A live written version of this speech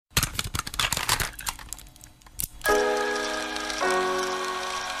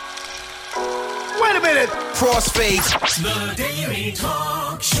minute. Crossfade. The Daily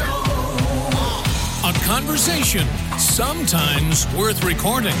Talk Show. A conversation sometimes worth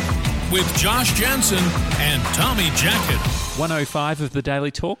recording with Josh Jansen and Tommy Jacket. 105 of the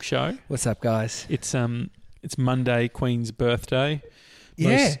Daily Talk Show. What's up, guys? It's Monday, Queen's birthday.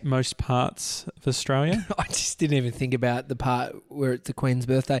 Yeah. Most parts of Australia. I just didn't even think about the part where it's the Queen's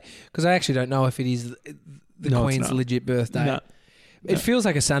birthday because I actually don't know if it is the Queen's legit birthday. No. It feels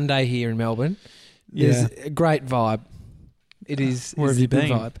like a Sunday here in Melbourne. Yeah. There's a great vibe. It is. Where have you been?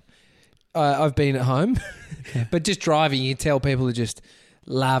 Vibe. I've been at home, but just driving, you can tell people are just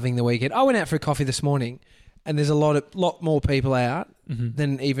loving the weekend. I went out for a coffee this morning, and there's a lot more people out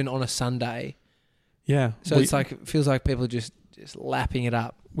than even on a Sunday. Yeah. So it feels like people are just lapping it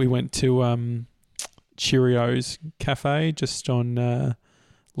up. We went to Cheerios Cafe just on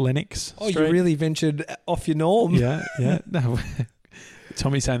Lennox Street. You really ventured off your norm. Yeah. No.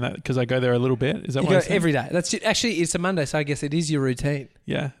 Tommy's saying that because I go there a little bit. Is that what you I go every day? That's it. Actually, it's a Monday, so I guess it is your routine.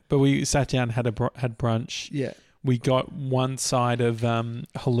 Yeah, but we sat down, had brunch. Yeah, we got one side of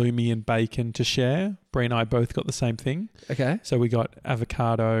halloumi and bacon to share. Bree and I both got the same thing. Okay, so we got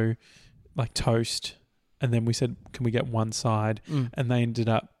avocado, like toast, and then we said, "Can we get one side?" And they ended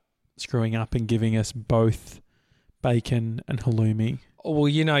up screwing up and giving us both bacon and halloumi. Well,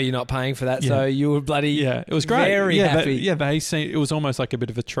 you know you're not paying for that, so you were bloody it was great. Very happy. They seen it was almost like a bit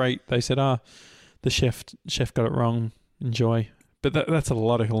of a treat. They said, the chef got it wrong. Enjoy." But that's a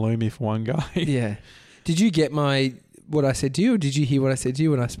lot of halloumi for one guy. Yeah. Did you get what I said to you, or did you hear what I said to you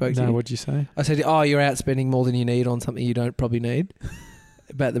when I spoke to you? No, what'd you say? I said, you're out spending more than you need on something you don't probably need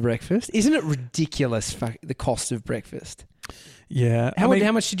about the breakfast. Isn't it ridiculous, the cost of breakfast? Yeah. How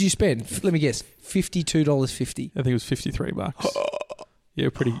much did you spend? Let me guess, $52.50. I think it was $53. You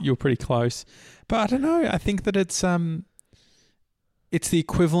were pretty close. But I don't know. I think that it's the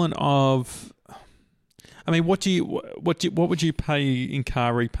equivalent of. I mean, what would you pay in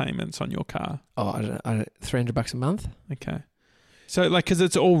car repayments on your car? I don't know, $300 a month. Okay. So, because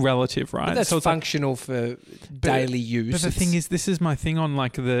it's all relative, right? But that's so it's functional for daily use. But the thing is, this is my thing on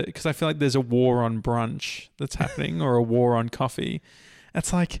because I feel like there's a war on brunch that's happening or a war on coffee.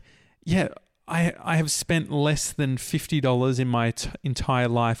 It's like, yeah, I have spent less than $50 in my entire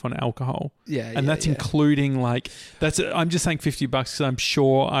life on alcohol. Yeah. And that's including I'm just saying $50 because I'm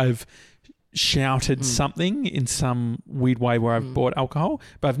sure I've shouted something in some weird way where I've bought alcohol,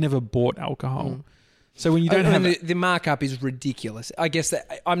 but I've never bought alcohol. So when you don't have the markup is ridiculous. I guess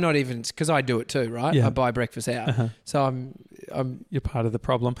that I'm not even because I do it too, right? Yeah. I buy breakfast out, so I'm. You're part of the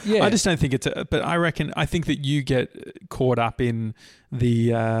problem. Yeah. I just don't think but I think that you get caught up in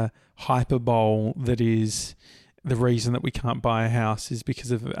the hyperbole that is the reason that we can't buy a house is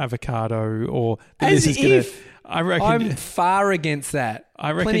because of avocado or As this is if I reckon I'm far against that.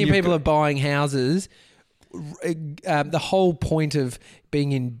 I reckon plenty of people are buying houses. The whole point of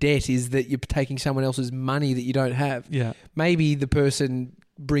being in debt is that you're taking someone else's money that you don't have. Yeah. Maybe the person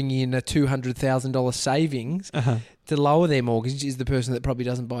bringing in a $200,000 savings to lower their mortgage is the person that probably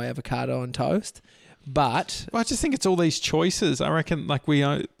doesn't buy avocado and toast. But I just think it's all these choices. I reckon we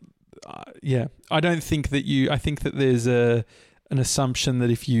are. I don't think that I think that there's an assumption that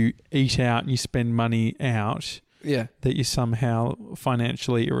if you eat out and you spend money out, that you're somehow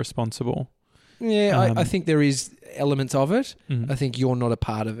financially irresponsible. Yeah, I think there is elements of it. I think you're not a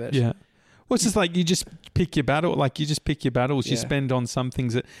part of it. Yeah. Well, it's just like you just pick your battle. Like you just pick your battles. You spend on some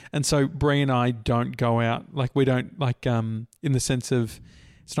things and so Bree and I don't go out. Like we don't in the sense of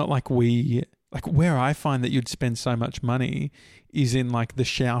it's not like where I find that you'd spend so much money is in the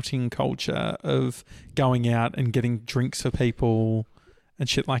shouting culture of going out and getting drinks for people and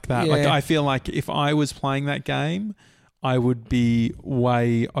shit like that. Yeah. I feel like if I was playing that game, I would be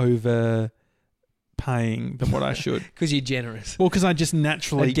way over paying than what I should. Because you're generous. Well, because I just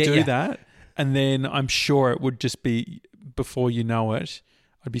naturally do that. And then I'm sure it would just be, before you know it,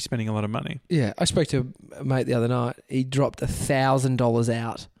 I'd be spending a lot of money. Yeah. I spoke to a mate the other night. He dropped $1,000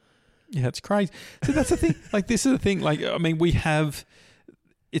 out. Yeah, it's crazy. So that's the thing. This is the thing. We have...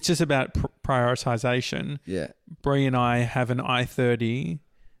 It's just about prioritization. Yeah. Bree and I have an i30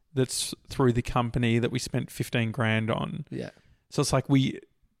 that's through the company that we spent $15,000 on. Yeah. So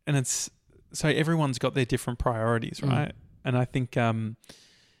it's so everyone's got their different priorities, right? And I think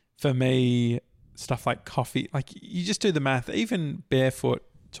for me, stuff like coffee, you just do the math. Even Barefoot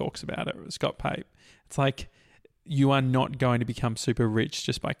talks about it, Scott Pape. It's like you are not going to become super rich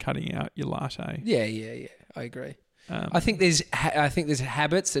just by cutting out your latte. Yeah. I agree. I think there's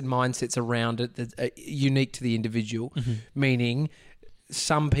habits and mindsets around it that are unique to the individual, meaning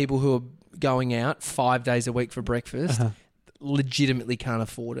some people who are going out 5 days a week for breakfast, legitimately can't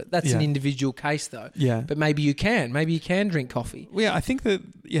afford it. That's an individual case though. Yeah. But maybe you can. Maybe you can drink coffee. Well, yeah, I think that,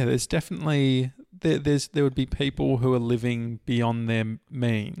 there's definitely... There would be people who are living beyond their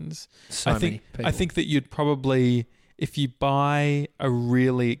means. Many people. I think that you'd probably... If you buy a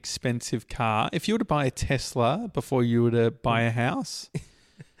really expensive car, if you were to buy a Tesla before you were to buy a house,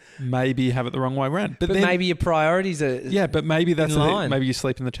 maybe you have it the wrong way around. But then, maybe your priorities are but maybe that's in line. maybe you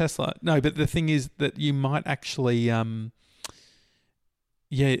sleep in the Tesla. No, but the thing is that you might actually,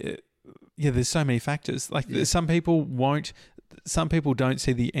 there's so many factors. Like some people don't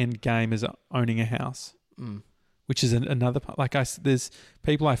see the end game as owning a house, which is another part. Like there's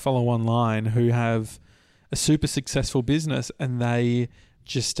people I follow online who have a super successful business and they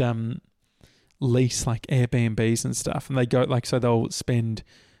just lease like Airbnbs and stuff, and they go so they'll spend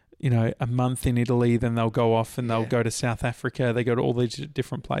a month in Italy, then they'll go off and they'll go to South Africa. They go to all these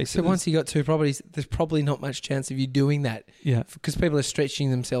different places. So once you got 2 properties, there's probably not much chance of you doing that. Yeah, because people are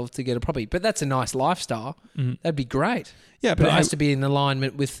stretching themselves to get a property. But that's a nice lifestyle. That'd be great. Yeah, but it has to be in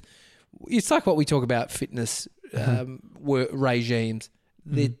alignment with. It's like what we talk about fitness regimes.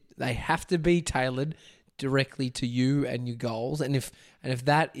 They have to be tailored directly to you and your goals, and if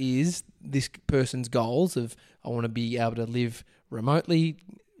that is this person's goals of I want to be able to live remotely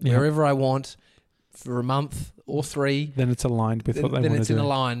wherever I want for a month or 3, then it's aligned with what they want to do. Then it's in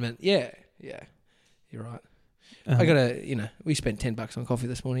alignment. Yeah, you're right. I gotta, we spent $10 on coffee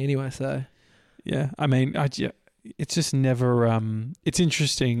this morning anyway, so yeah. I mean, it's just never. It's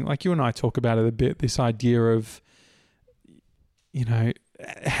interesting. Like you and I talk about it a bit. This idea of,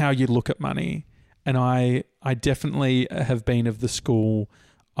 how you look at money. And I definitely have been of the school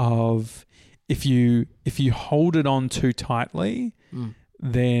of if you hold it on too tightly,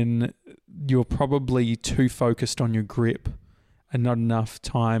 then you're probably too focused on your grip and not enough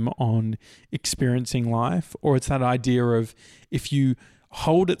time on experiencing life. Or it's that idea of if you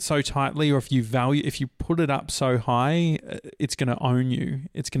hold it so tightly, or if you put it up so high, it's going to own you.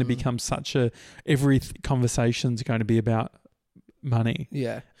 It's going to become every conversation's going to be about money.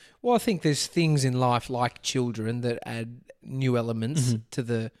 Yeah. Well, I think there's things in life like children that add new elements to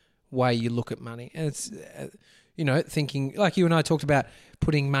the way you look at money. And it's, thinking, like you and I talked about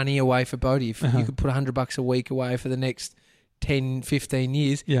putting money away for Bodhi. If you could put $100 a week away for the next 10, 15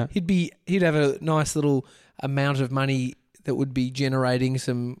 years, he'd have a nice little amount of money that would be generating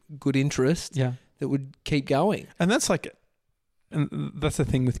some good interest that would keep going. And that's the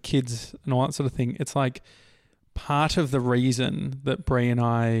thing with kids and all that sort of thing. It's like, part of the reason that Bree and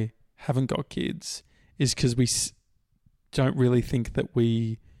I haven't got kids is because we don't really think that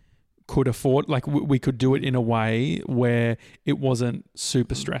we could afford, like we could do it in a way where it wasn't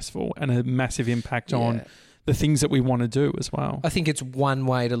super stressful and a massive impact on the things that we want to do as well. I think it's one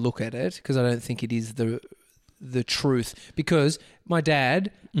way to look at it because I don't think it is the truth, because my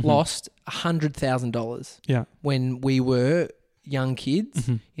dad lost $100,000 when we were young kids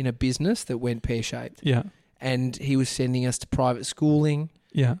in a business that went pear-shaped. Yeah. And he was sending us to private schooling.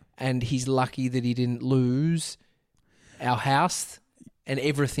 Yeah. And he's lucky that he didn't lose our house and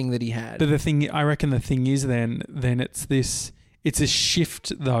everything that he had. But I reckon the thing is then it's a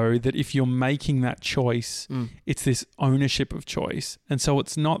shift though, that if you're making that choice, it's this ownership of choice. And so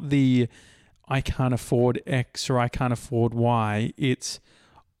it's not I can't afford X or I can't afford Y. It's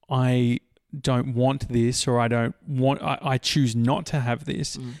I don't want this, or I choose not to have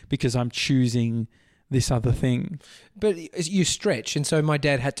this because I'm choosing this other thing. But you stretch, and so my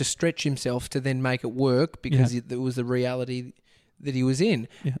dad had to stretch himself to then make it work because it was the reality that he was in.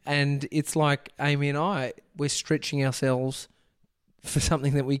 Yeah. And it's like Amy and we're stretching ourselves for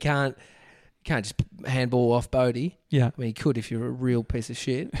something that we can't just handball off Bodhi. Yeah. I mean, you could if you're a real piece of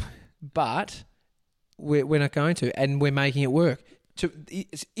shit, but we're not going to, and we're making it work.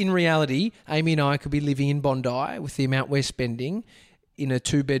 In reality, Amy and I could be living in Bondi with the amount we're spending in a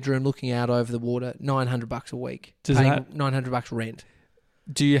 2-bedroom looking out over the water, $900 a week, paying $900 rent.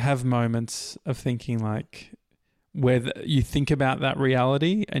 Do you have moments of thinking like where you think about that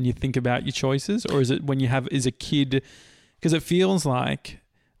reality and you think about your choices, or is it when you have as a kid? Because it feels like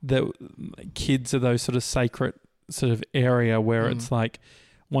that kids are those sort of sacred sort of area where it's like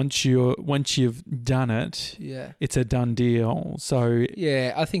once you've done it, it's a done deal. So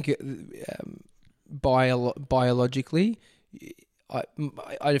yeah, I think biologically,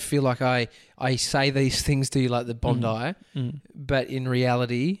 I feel like I say these things to you like the Bondi, but in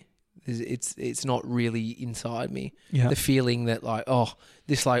reality, it's not really inside me. Yeah. The feeling that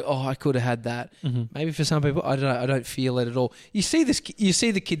I could have had that. Maybe for some people, I don't know. I don't feel it at all. You see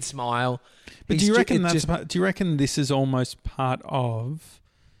the kid smile. But do you reckon this is almost part of,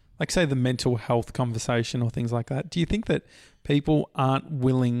 like say the mental health conversation or things like that, do you think that people aren't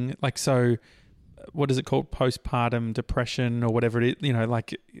willing, like, so what is it called? Postpartum depression or whatever it is,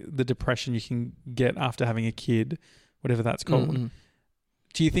 like the depression you can get after having a kid, whatever that's called. Mm-hmm.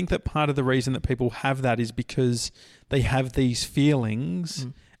 Do you think that part of the reason that people have that is because they have these feelings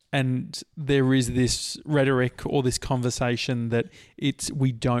and there is this rhetoric or this conversation that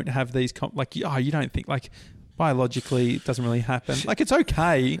we don't have these, you don't think, like, biologically it doesn't really happen. Like, it's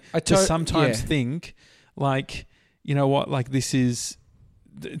okay to sometimes think, like, you know what, like, this is,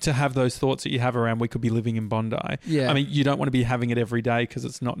 to have those thoughts that you have around we could be living in Bondi. Yeah. I mean, you don't want to be having it every day because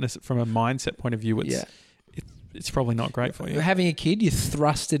it's not from a mindset point of view. It's probably not great for you. Having a kid, you're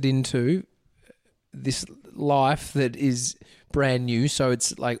thrusted into this life that is brand new, so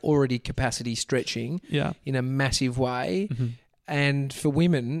it's like already capacity stretching in a massive way. Mm-hmm. And for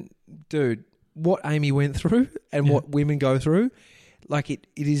women, dude, what Amy went through and what women go through, like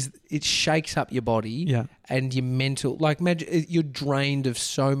it shakes up your body and your mental. Like, imagine you're drained of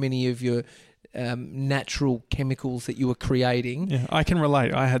so many of your natural chemicals that you were creating. Yeah, I can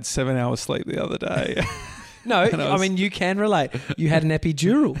relate. I had 7 hours sleep the other day. No, I mean, you can relate. You had an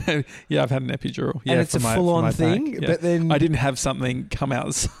epidural. Yeah, I've had an epidural. Yeah, and it's a full-on thing, yeah. But then... I didn't have something come out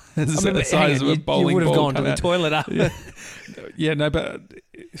the size of a bowling ball. You would have gone to the toilet after.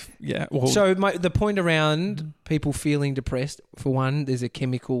 Well, so the point around people feeling depressed, for one, there's a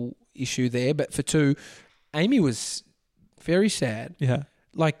chemical issue there, but for two, Amy was very sad. Yeah.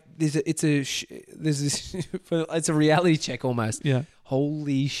 Like, it's a reality check almost. Yeah.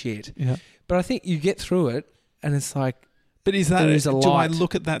 Holy shit. Yeah. But I think you get through it, and it's like, but is that? Do I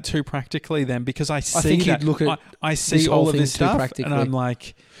look at that too practically then? Because I see I see all of this stuff, and I'm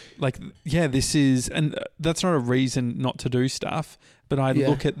like, yeah, this is, and that's not a reason not to do stuff. But I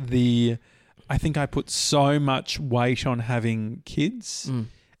look at I think I put so much weight on having kids, and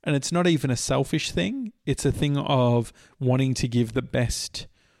it's not even a selfish thing. It's a thing of wanting to give the best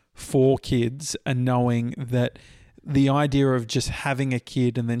for kids and knowing that. The idea of just having a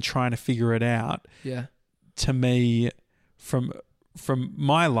kid and then trying to figure it out, to me, from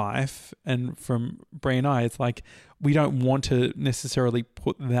my life and from Brie and I, it's like we don't want to necessarily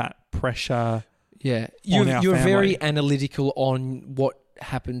put that pressure. Yeah, you're very analytical on what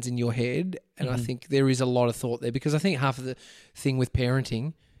happens in your head, and I think there is a lot of thought there, because I think half of the thing with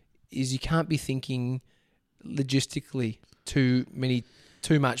parenting is you can't be thinking logistically too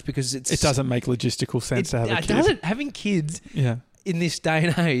much, because it doesn't make logistical sense to have a kid. Having kids in this day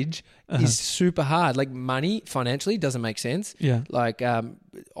and age is super hard. Like, money financially doesn't make sense. Yeah. Like,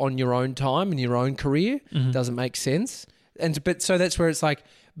 on your own time and your own career doesn't make sense. But so that's where it's like,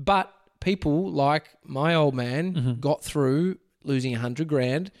 but people like my old man got through losing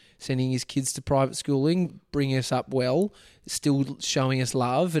 $100,000, sending his kids to private schooling, bringing us up well, still showing us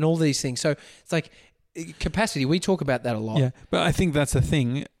love and all these things. So it's like, capacity, we talk about that a lot. Yeah, but I think that's the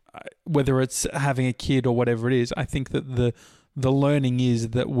thing, whether it's having a kid or whatever it is, I think that the learning is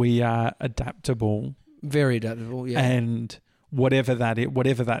that we are adaptable. Very adaptable, yeah. And whatever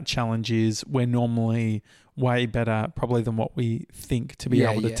that challenge is, we're normally way better probably than what we think to be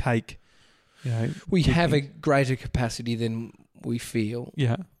able to take. We have a greater capacity than we feel.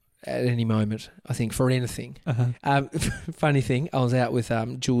 Yeah. At any moment, I think, for anything. Funny thing, I was out with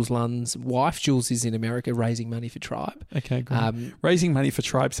Jules Lunn's wife. Jules is in America raising money for Tribe. Okay, good. Raising money for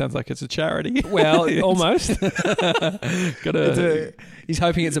Tribe sounds like it's a charity. Well, almost. He's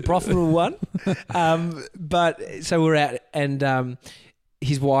hoping it's a profitable one. But so we're out, and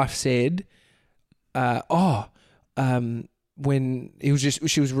his wife said, when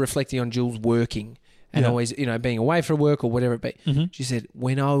she was reflecting on Jules working. And always, being away for work or whatever it be. Mm-hmm. She said,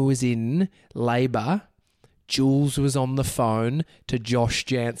 when I was in labour, Jules was on the phone to Josh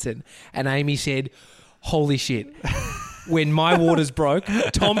Jansen. And Amy said, holy shit. When my waters broke,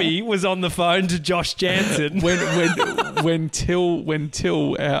 Tommy was on the phone to Josh Jansen. When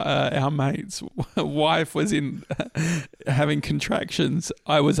Till, our mate's wife, was in having contractions,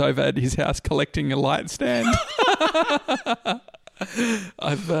 I was over at his house collecting a light stand.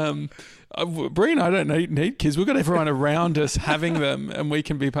 Bree and I don't need kids. We've got everyone around us having them, and we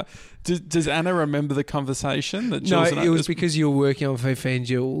can be part. Does Anna remember the conversation that Jules? No, it was because you were working on Fifi and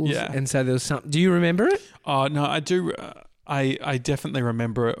Jules, and so there was something. Do you remember it? Oh no, I do. I definitely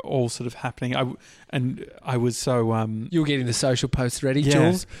remember it all sort of happening. I was so You were getting the social posts ready,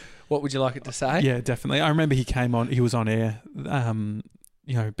 Jules. What would you like it to say? Yeah, definitely. I remember he came on. He was on air,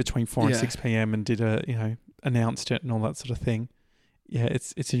 between 4 and 6 p.m. and did announced it and all that sort of thing. Yeah,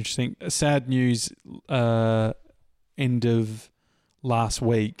 it's interesting. Sad news, end of last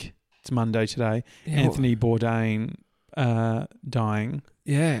week. It's Monday today. Yeah, Anthony Bourdain dying.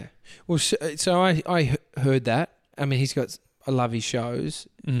 Yeah. Well, so I heard that. I mean, I love his shows.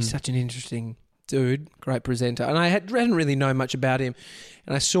 He's such an interesting dude, great presenter. And I hadn't really known much about him.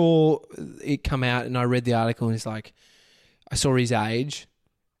 And I saw it come out and I read the article and it's like, I saw his age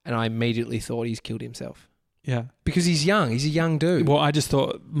and I immediately thought he's killed himself. Yeah. Because he's young. He's a young dude. Well, I just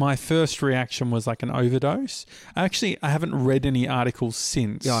thought my first reaction was like an overdose. I haven't read any articles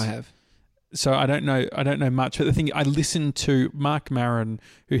since. Yeah, I have. So I don't know much. But the thing, I listened to Mark Maron,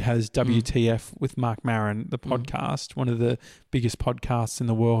 who has WTF with Mark Maron, the podcast, one of the biggest podcasts in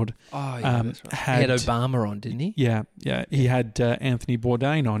the world. Oh, yeah, that's right. He had Obama on, didn't he? Yeah. He had Anthony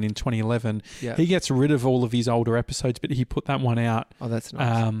Bourdain on in 2011. Yeah. He gets rid of all of his older episodes, but he put that one out. Oh, that's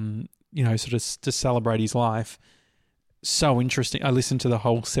nice. Sort of to celebrate his life. So interesting. I listened to the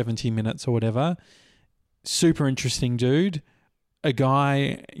whole 70 minutes or whatever. Super interesting dude. A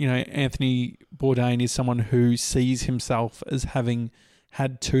guy, Anthony Bourdain is someone who sees himself as having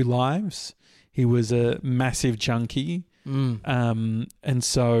had two lives. He was a massive junkie. And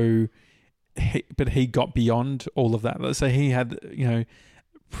so, but he got beyond all of that. So he had,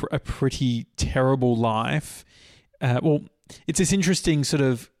 a pretty terrible life. It's this interesting sort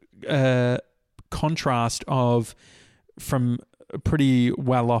of contrast from a pretty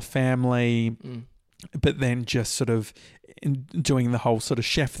well-off family, but then just sort of doing the whole sort of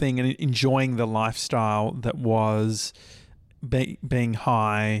chef thing and enjoying the lifestyle that was being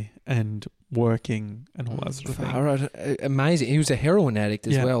high and working and all that sort of thing. Right. Amazing. He was a heroin addict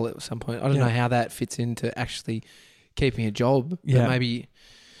as well at some point. I don't know how that fits into actually keeping a job, but maybe,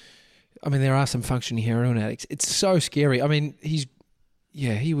 there are some functioning heroin addicts. It's so scary. I mean,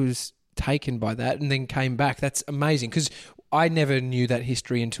 he was taken by that and then came back. That's amazing because I never knew that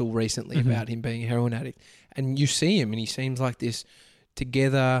history until recently about him being a heroin addict. And you see him and he seems like this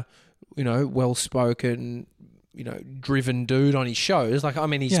together, well-spoken, driven dude on his shows.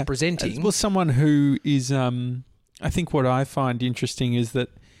 He's presenting. Well, someone who is, I think what I find interesting is that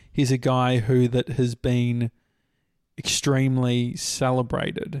he's a guy that has been extremely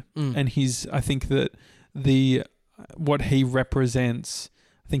celebrated. And I think that what he represents,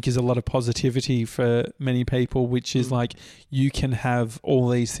 I think, is a lot of positivity for many people, which is like you can have all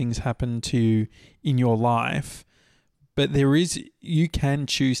these things happen to you in your life, but you can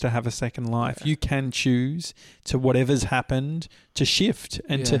choose to have a second life. You can choose to whatever's happened to shift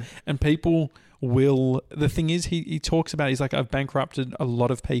and people will. The thing is, he talks about, he's like, I've bankrupted a lot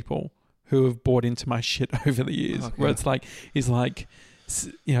of people who have bought into my shit over the years. Where it's like, he's like,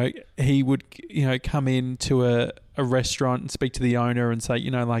 he would, come into a restaurant and speak to the owner and say,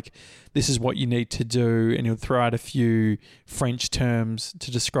 this is what you need to do. And he would throw out a few French terms to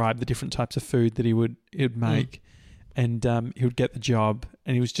describe the different types of food that he would make. And he would get the job.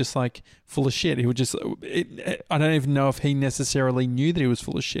 And he was just like full of shit. He would just, I don't even know if he necessarily knew that he was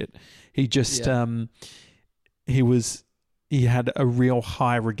full of shit. He just, he had a real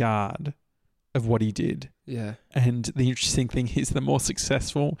high regard of what he did. Yeah. And the interesting thing is, the more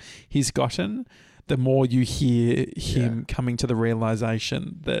successful he's gotten, the more you hear him coming to the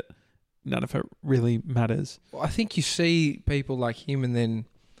realization that none of it really matters. Well, I think you see people like him, and then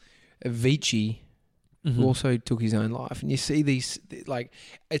Avicii, who also took his own life. And you see these, like,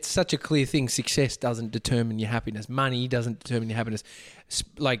 it's such a clear thing. Success doesn't determine your happiness. Money doesn't determine your happiness.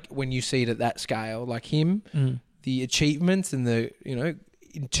 Like, when you see it at that scale, like him, the achievements and the,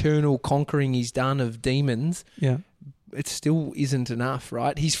 internal conquering he's done of demons, it still isn't enough,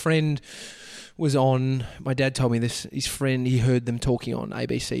 right? His friend was on, my dad told me this, his friend, he heard them talking on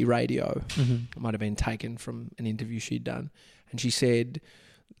ABC radio. It might have been taken from an interview she'd done. And she said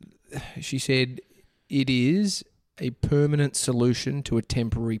it is a permanent solution to a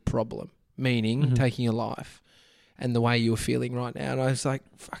temporary problem, meaning taking a life, and the way you're feeling right now. And I was like,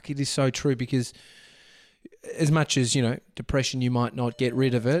 fuck, it is so true, because as much as, depression, you might not get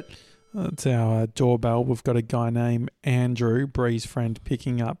rid of it. That's our doorbell. We've got a guy named Andrew, Bree's friend,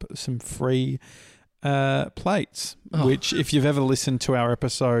 picking up some free plates, which, if you've ever listened to our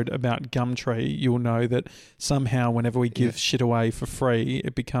episode about Gumtree, you'll know that somehow whenever we give shit away for free,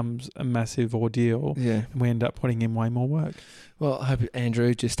 it becomes a massive ordeal. Yeah. And we end up putting in way more work. Well, I hope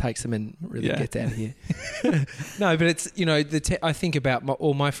Andrew just takes them and really gets out of here. No, but it's, I think about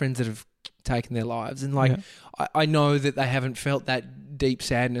all my friends that have taken their lives, and I know that they haven't felt that deep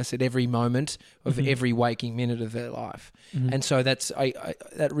sadness at every moment of every waking minute of their life. And so that's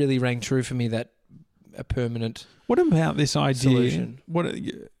that really rang true for me, that a permanent. What about this idea? Solution.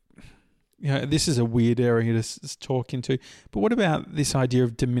 This is a weird area to talk into, but what about this idea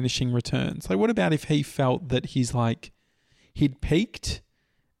of diminishing returns? Like, what about if he felt that he'd peaked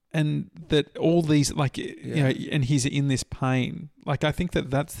and that all these and he's in this pain. Like, I think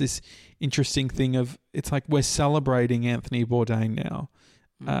that's this interesting thing of, it's like we're celebrating Anthony Bourdain now,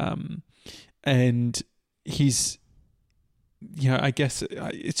 and he's, I guess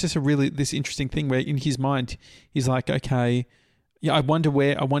it's just this interesting thing where in his mind he's like, okay, yeah, I wonder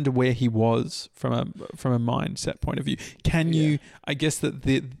where he was from a mindset point of view. Can you? I guess that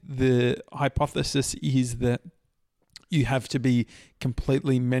the hypothesis is that you have to be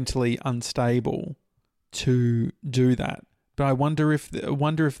completely mentally unstable to do that. But I wonder if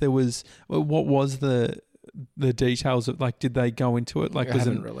there was, what was the details of, like, did they go into it? Like, it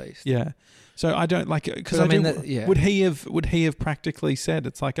haven't released. Yeah. So I don't like, because would he have practically said,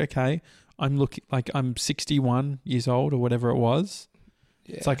 it's like, okay, I'm 61 years old or whatever it was.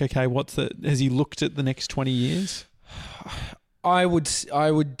 Yeah. It's like, okay, has he looked at the next 20 years? I would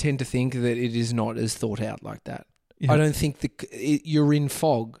tend to think that it is not as thought out like that. Yeah. I don't think you're in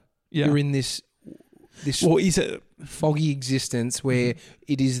fog. Yeah. You're in this well, is it foggy existence where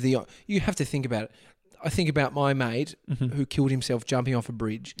it is you have to think about it. I think about my mate who killed himself jumping off a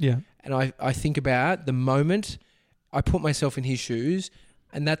bridge. Yeah. And I think about the moment I put myself in his shoes,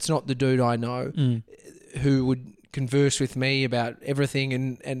 and that's not the dude I know who would converse with me about everything,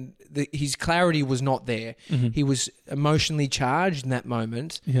 and his clarity was not there. Mm-hmm. He was emotionally charged in that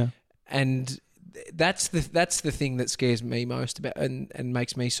moment. Yeah. And that's the thing that scares me most about and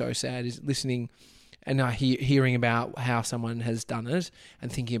makes me so sad, is listening and hearing about how someone has done it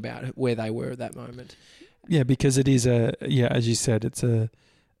and thinking about where they were at that moment. Yeah, because it is as you said, it's a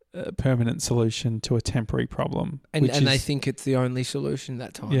permanent solution to a temporary problem. And they think it's the only solution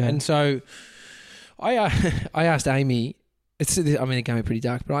that time. Yeah. And so I asked Amy, it can be pretty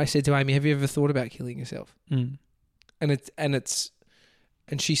dark, but I said to Amy, have you ever thought about killing yourself? Mm. And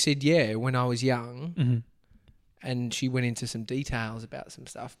she said, yeah, when I was young. Mm-hmm. And she went into some details about some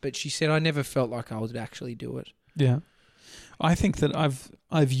stuff, but she said, I never felt like I would actually do it. Yeah. I think that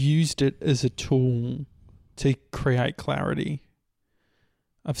I've used it as a tool to create clarity.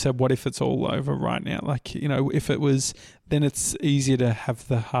 I've said, what if it's all over right now? Like, if it was, then it's easier to have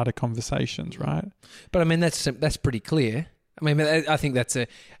the harder conversations, right? But I mean, that's pretty clear. I mean, I think that's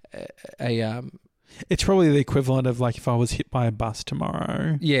it's probably the equivalent of, like, if I was hit by a bus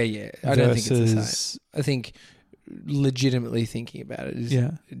tomorrow. Yeah. I don't think it's the same. I think legitimately thinking about it is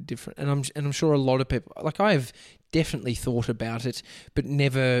different. And I'm sure a lot of people, like, I've definitely thought about it, but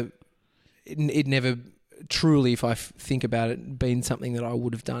never truly, if I think about it, been something that I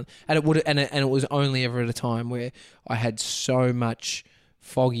would have done. And it was only ever at a time where I had so much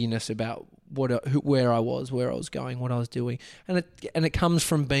fogginess about where I was going, what I was doing, and it comes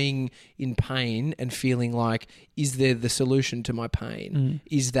from being in pain and feeling like, is there the solution to my pain?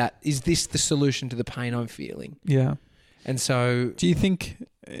 Is this the solution to the pain I'm feeling? Yeah. And so, do you think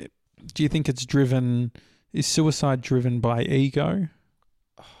it's driven? Is suicide driven by ego?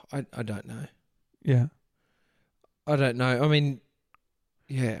 I don't know. Yeah. I don't know. I mean,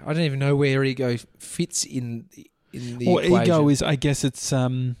 yeah, I don't even know where ego fits in the equation. Ego is, I guess, it's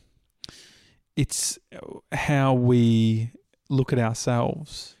how we look at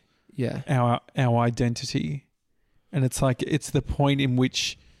ourselves. Yeah. Our identity. And it's like, it's the point in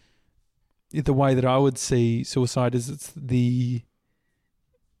which, the way that I would see suicide is it's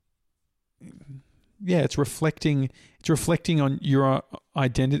reflecting on your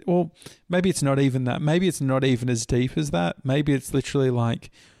identity. Or maybe it's not even that. Maybe it's not even as deep as that. Maybe it's literally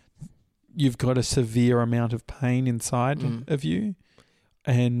like you've got a severe amount of pain inside of you,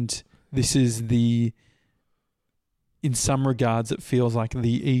 and this is in some regards, it feels like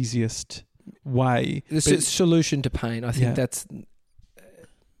the easiest way. The solution to pain. I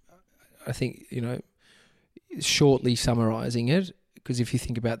think shortly summarising it, because if you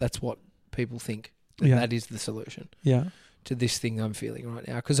think about it, that's what people think. That is the solution. Yeah. To this thing I'm feeling right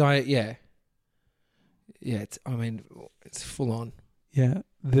now. Because it's full on. Yeah.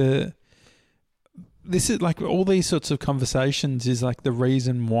 This is like all these sorts of conversations is like the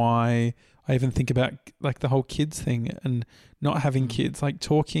reason why I even think about like the whole kids thing and not having kids, like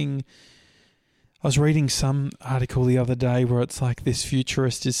talking. I was reading some article the other day where it's like this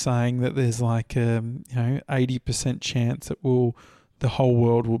futurist is saying that there's like 80% chance that the whole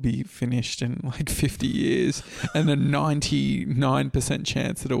world will be finished in like 50 years and a 99%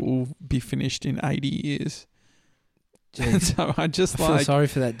 chance that it will be finished in 80 years. So I feel sorry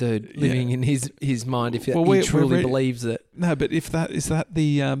for that dude living in his mind if he truly believes it. No, but is that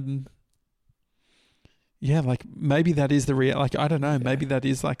the like maybe that is the real, like, I don't know, maybe that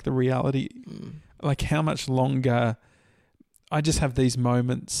is like the reality. Like, how much longer? I just have these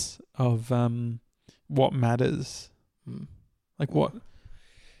moments of what matters. Like what?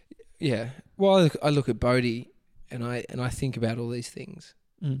 Yeah. Well, I look at Bodhi, and I think about all these things,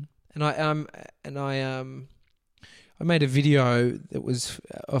 and I made a video that was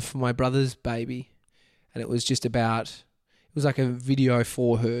of my brother's baby, and it was just about. It was like a video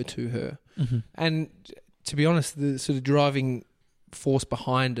for her, to her, and to be honest, the sort of driving force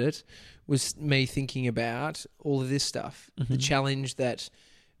behind it was me thinking about all of this stuff, the challenge that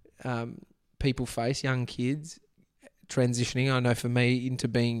people face, young kids transitioning. I know for me into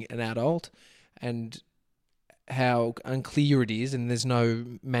being an adult, and how unclear it is, and there's no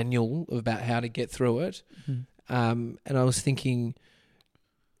manual about how to get through it. And I was thinking,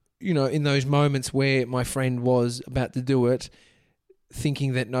 you know, in those moments where my friend was about to do it,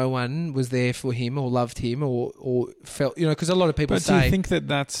 thinking that no one was there for him or loved him or felt, you know, because a lot of people say. But do you think that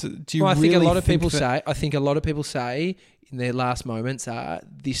that's? Do you well, I really think a lot of think people that, say. I think a lot of people say in their last moments,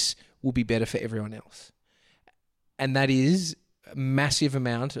 this will be better for everyone else, and that is a massive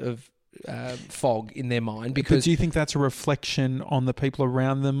amount of fog in their mind. Because but do you think that's a reflection on the people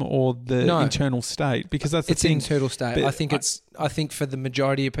around them or the internal state? Because that's the it's thing. an internal state. But I think for the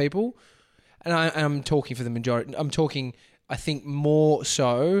majority of people, and I'm talking for the majority. I think more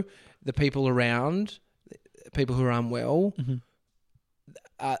so the people around, people who are unwell,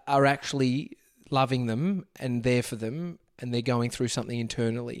 are actually loving them and there for them, and they're going through something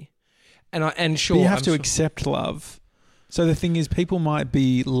internally. And sure, but you have to accept love. So the thing is, people might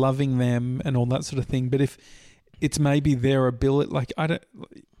be loving them and all that sort of thing, but if it's maybe their ability,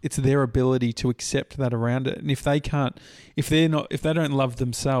 it's their ability to accept that around it. And if they don't love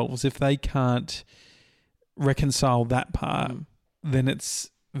themselves, if they can't reconcile that part, then it's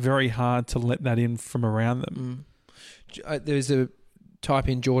very hard to let that in from around them. There's a type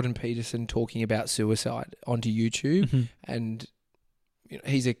in Jordan Peterson talking about suicide onto YouTube, and you know,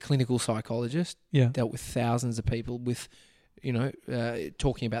 he's a clinical psychologist, dealt with thousands of people with, you know,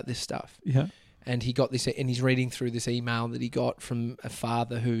 talking about this stuff. Yeah. And he got this, and he's reading through this email that he got from a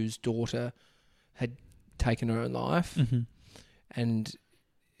father whose daughter had taken her own life. And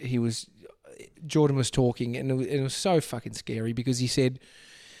Jordan was talking, and it was so fucking scary, because he said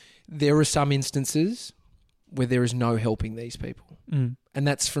there are some instances where there is no helping these people. And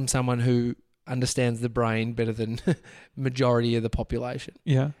that's from someone who understands the brain better than majority of the population.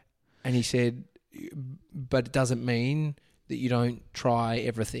 Yeah. And he said, but it doesn't mean that you don't try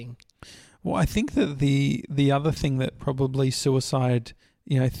everything. Well, I think that the other thing that probably suicide,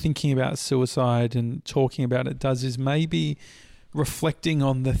 you know, thinking about suicide and talking about it does is maybe reflecting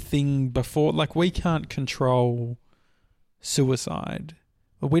on the thing before. Like, we can't control suicide.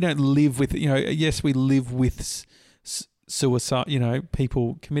 We don't live with, you know, yes, we live with suicide, you know,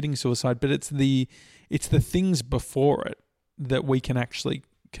 people committing suicide, but it's the things before it that we can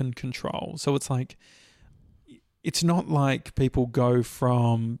control. So it's like, it's not like people go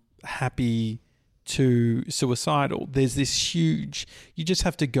from happy to suicidal. There's this huge, you just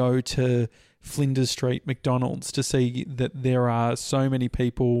have to go to Flinders Street McDonald's to see that there are so many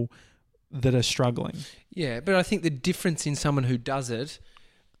people that are struggling. Yeah, but I think the difference in someone who does it,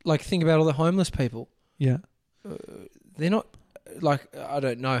 like, think about all the homeless people. Yeah. They're not, like, I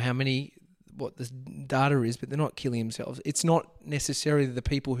don't know what the data is, but they're not killing themselves. It's not necessarily the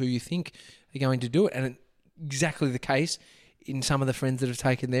people who you think are going to do it. And exactly the case in some of the friends that have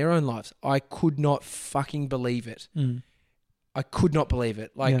taken their own lives. I could not fucking believe it. I could not believe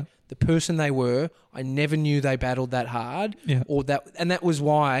it. Like, the person they were, I never knew they battled that hard. Yeah. And that was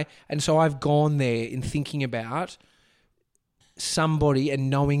why. And so I've gone there in thinking about somebody and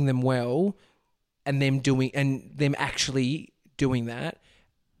knowing them well, and them actually doing that,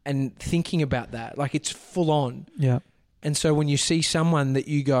 and thinking about that. Like, it's full on. Yeah. And so when you see someone that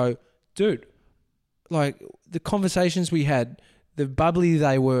you go, dude, like, the conversations we had, the bubbly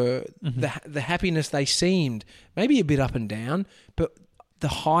they were, the happiness they seemed, maybe a bit up and down, but the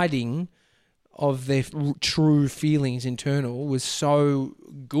hiding of their true feelings internal was so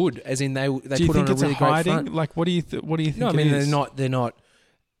good, as in they put on a really great front. Like, what do you think? No, I mean, they're not.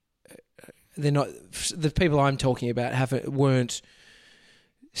 The people I'm talking about weren't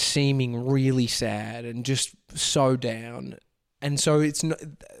seeming really sad and just so down. And so it's not,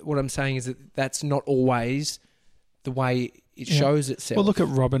 what I'm saying is that that's not always the way it shows itself. Well, look at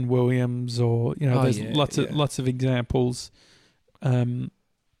Robin Williams, or, you know, there's lots of examples.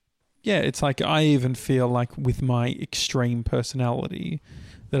 It's like, I even feel like with my extreme personality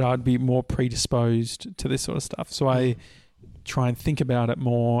that I'd be more predisposed to this sort of stuff. So I try and think about it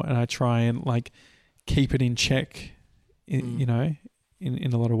more, and I try and, like, keep it in check, you know,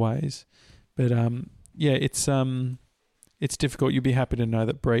 in a lot of ways. But it's difficult. You'll be happy to know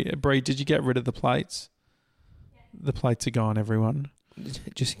that Bree, did you get rid of the plates? Yeah. The plates are gone, everyone.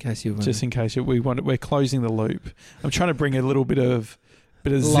 Just in case you want. Just in case we're closing the loop. I'm trying to bring a little bit of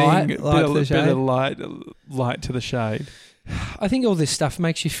Light, zing, light to the bit shade. of light to the shade. I think all this stuff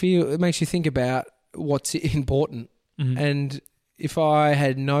makes you think about what's important. Mm-hmm. And if I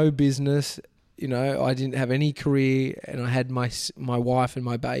had no business, I didn't have any career, and I had my wife and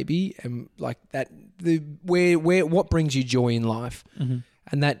my baby, and like that, what brings you joy in life, mm-hmm.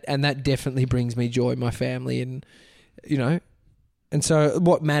 and that definitely brings me joy, my family, and and so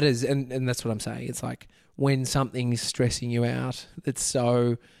what matters, and that's what I'm saying. It's like when something's stressing you out, that's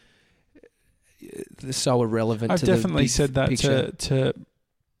so irrelevant. I've to definitely the big said that picture. to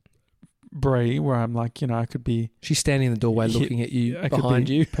Bree, where I'm like, I could be. She's standing in the doorway looking at you behind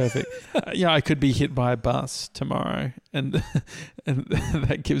you. Perfect. I could be hit by a bus tomorrow, and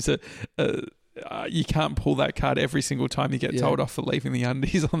that gives you can't pull that card every single time you get told off for leaving the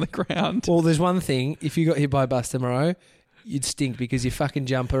undies on the ground. Well, there's one thing: if you got hit by a bus tomorrow, you'd stink because your fucking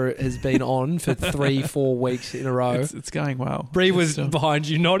jumper has been on for 3-4 weeks in a row. It's going well. Bree was behind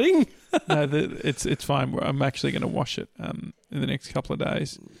you nodding. No, it's fine. I'm actually going to wash it in the next couple of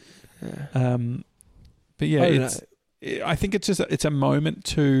days. Yeah. But yeah, I think it's a moment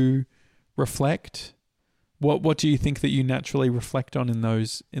to reflect. What do you think that you naturally reflect on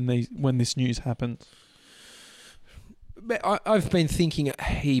when this news happens? I've been thinking a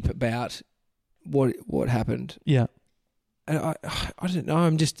heap about what happened. Yeah. And I don't know.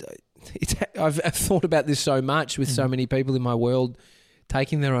 I've thought about this so much with so many people in my world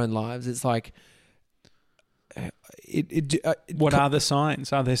taking their own lives. It's like, what are the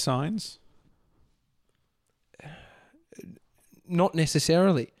signs? Are there signs? Not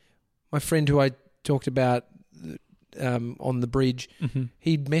necessarily. My friend who I talked about on the bridge, mm-hmm.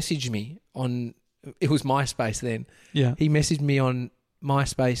 he'd messaged me on. It was MySpace then. Yeah. He messaged me on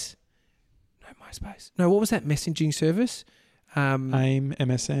MySpace. No, what was that messaging service? AIM,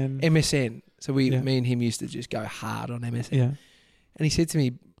 MSN. MSN. So me and him used to just go hard on MSN. Yeah. And he said to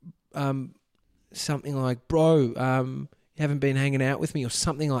me something like, "Bro, you haven't been hanging out with me," or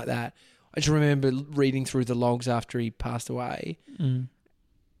something like that. I just remember reading through the logs after he passed away. Mm.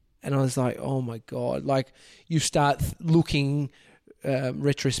 And I was like, oh my God. Like, you start looking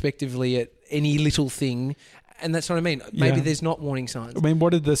retrospectively at any little thing, and that's what I mean. Maybe there's not warning signs. I mean,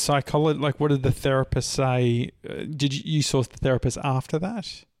 what did the what did the therapist say? Did you saw the therapist after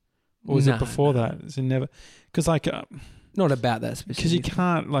that? Or was it before that? Is it never? Because not about that specifically. Because you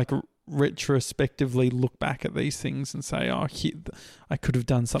can't retrospectively look back at these things and say, "Oh, I could have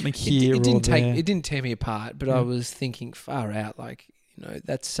done something here." It didn't tear me apart, but I was thinking far out.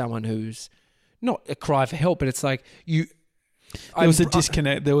 That's someone who's not a cry for help, but it's like you. There was a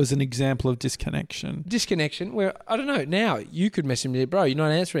disconnect. There was an example of disconnection. Disconnection where I don't know. Now you could message me, bro. You're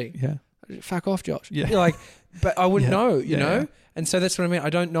not answering. Yeah. Fuck off, Josh. Yeah. You're like, but I wouldn't know. You know. Yeah. And so that's what I mean. I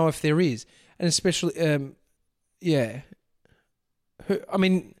don't know if there is, and especially, I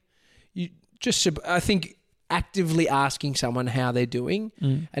mean, I think actively asking someone how they're doing,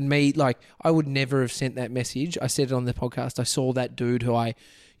 and me, I would never have sent that message. I said it on the podcast. I saw that dude who I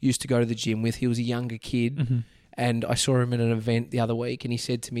used to go to the gym with. He was a younger kid, mm-hmm. and I saw him at an event the other week, and he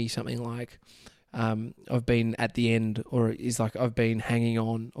said to me something like, I've been at the end, or he's like, I've been hanging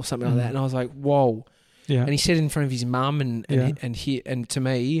on, or something like that. And I was like, whoa. Yeah. And he said it in front of his mum and to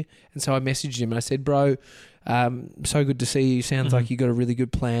me. And so I messaged him and I said, bro, so good to see you. Sounds like you got a really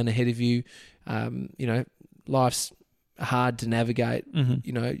good plan ahead of you. Life's hard to navigate.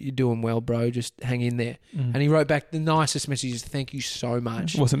 Mm-hmm. You're doing well, bro. Just hang in there. Mm. And he wrote back the nicest messages. Thank you so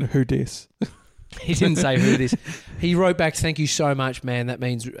much. It wasn't who dis. He didn't say who it is. He wrote back, thank you so much, man. That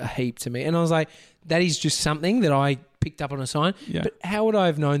means a heap to me. And I was like, that is just something that I picked up on a sign. Yeah. But how would I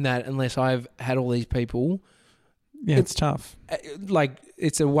have known that unless I've had all these people? Yeah, it's tough.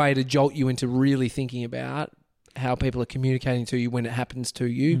 It's a way to jolt you into really thinking about how people are communicating to you when it happens to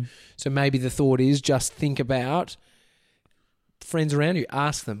you. Mm. So maybe the thought is just think about friends around you.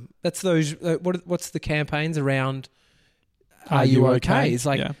 Ask them. That's those. What's the campaigns around? Are you okay? It's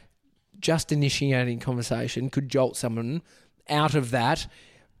like just initiating conversation could jolt someone out of that.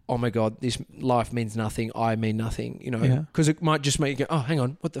 Oh my God, this life means nothing. I mean nothing. Because it might just make you go, oh, hang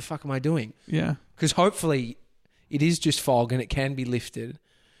on, what the fuck am I doing? Yeah. Because hopefully it is just fog and it can be lifted.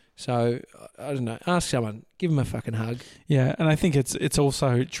 So I don't know. Ask someone. Give them a fucking hug. Yeah, and I think it's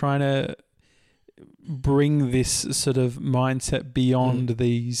also trying to bring this sort of mindset beyond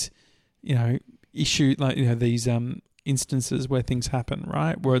these, issue these instances where things happen,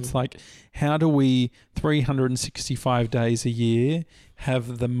 right? Where it's like, how do we 365 days a year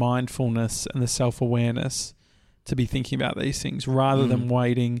have the mindfulness and the self-awareness to be thinking about these things rather than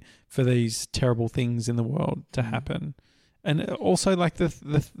waiting for these terrible things in the world to happen? And also, like the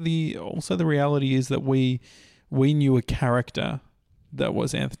reality is that we knew a character that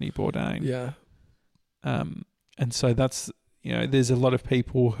was Anthony Bourdain. Yeah. And so that's, there's a lot of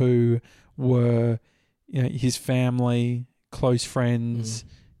people who were, his family, close friends,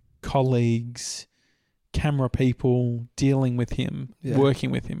 colleagues, camera people dealing with him, working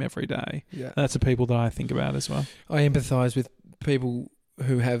with him every day. Yeah. That's the people that I think about as well. I empathise with people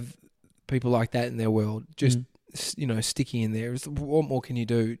who have people like that in their world. Just, sticking in there. What more can you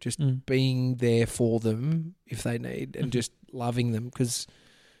do? Just being there for them if they need and just loving them, because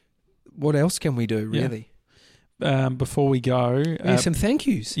what else can we do, really? Before we go, some thank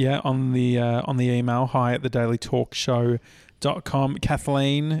yous. Yeah, on the email, hi@thedailytalkshow.com.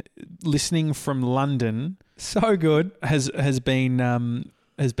 Kathleen, listening from London, so good, has been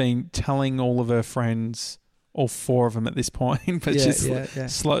telling all of her friends, all 4 of them at this point, but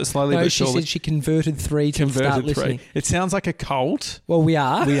slowly no, but she surely. said she converted 3 to start listening. It sounds like a cult. Well, we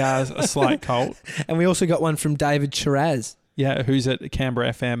are. We are a slight cult. And we also got one from David Shiraz. Yeah, who's at Canberra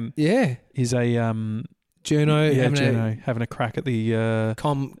FM. Yeah. He's a journo, having a crack at the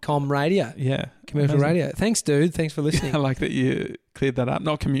com radio. Yeah. Commercial radio. Thanks, dude. Thanks for listening. I like that you cleared that up.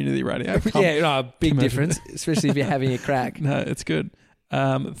 Not community radio. Big difference, especially if you're having a crack. No, it's good.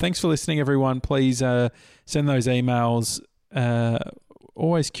 Thanks for listening, everyone. Please send those emails.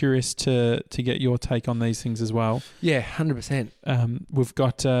 Always curious to get your take on these things as well. Yeah, 100%. We've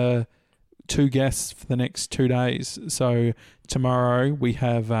got 2 guests for the next 2 days. So tomorrow we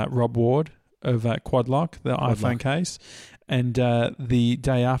have Rob Ward of Quadlock, the iPhone case. And the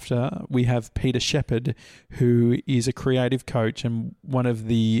day after, we have Peter Shepherd, who is a creative coach and one of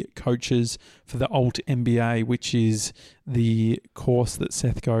the coaches for the Alt MBA, which is the course that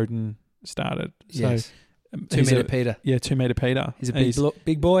Seth Godin started. Yes. So, 2 Meter Peter. Yeah, 2 Meter Peter. He's a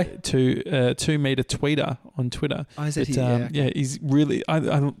big boy. 2 Meter Tweeter on Twitter. Oh, is that he's really...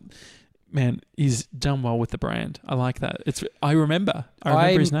 Man, he's done well with the brand. I like that. I remember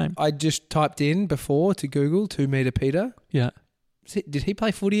his name. I just typed in before to Google 2 Meter Peter. Yeah. Did he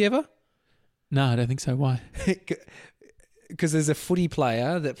play footy ever? No, I don't think so. Why? Because there's a footy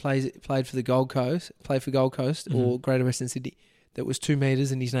player that played for Gold Coast or Greater Western Sydney that was 2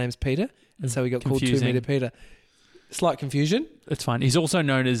 meters and his name's Peter, and so he got called 2 Meter Peter. Slight confusion. It's fine. He's also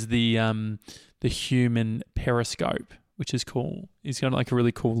known as the human periscope, which is cool. He's got like a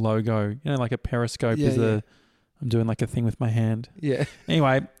really cool logo. Like a periscope I'm doing like a thing with my hand. Yeah.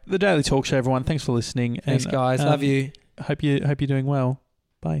 Anyway, the Daily Talk Show, everyone. Thanks for listening. Thanks, guys. Love you. Hope you're doing well.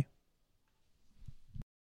 Bye.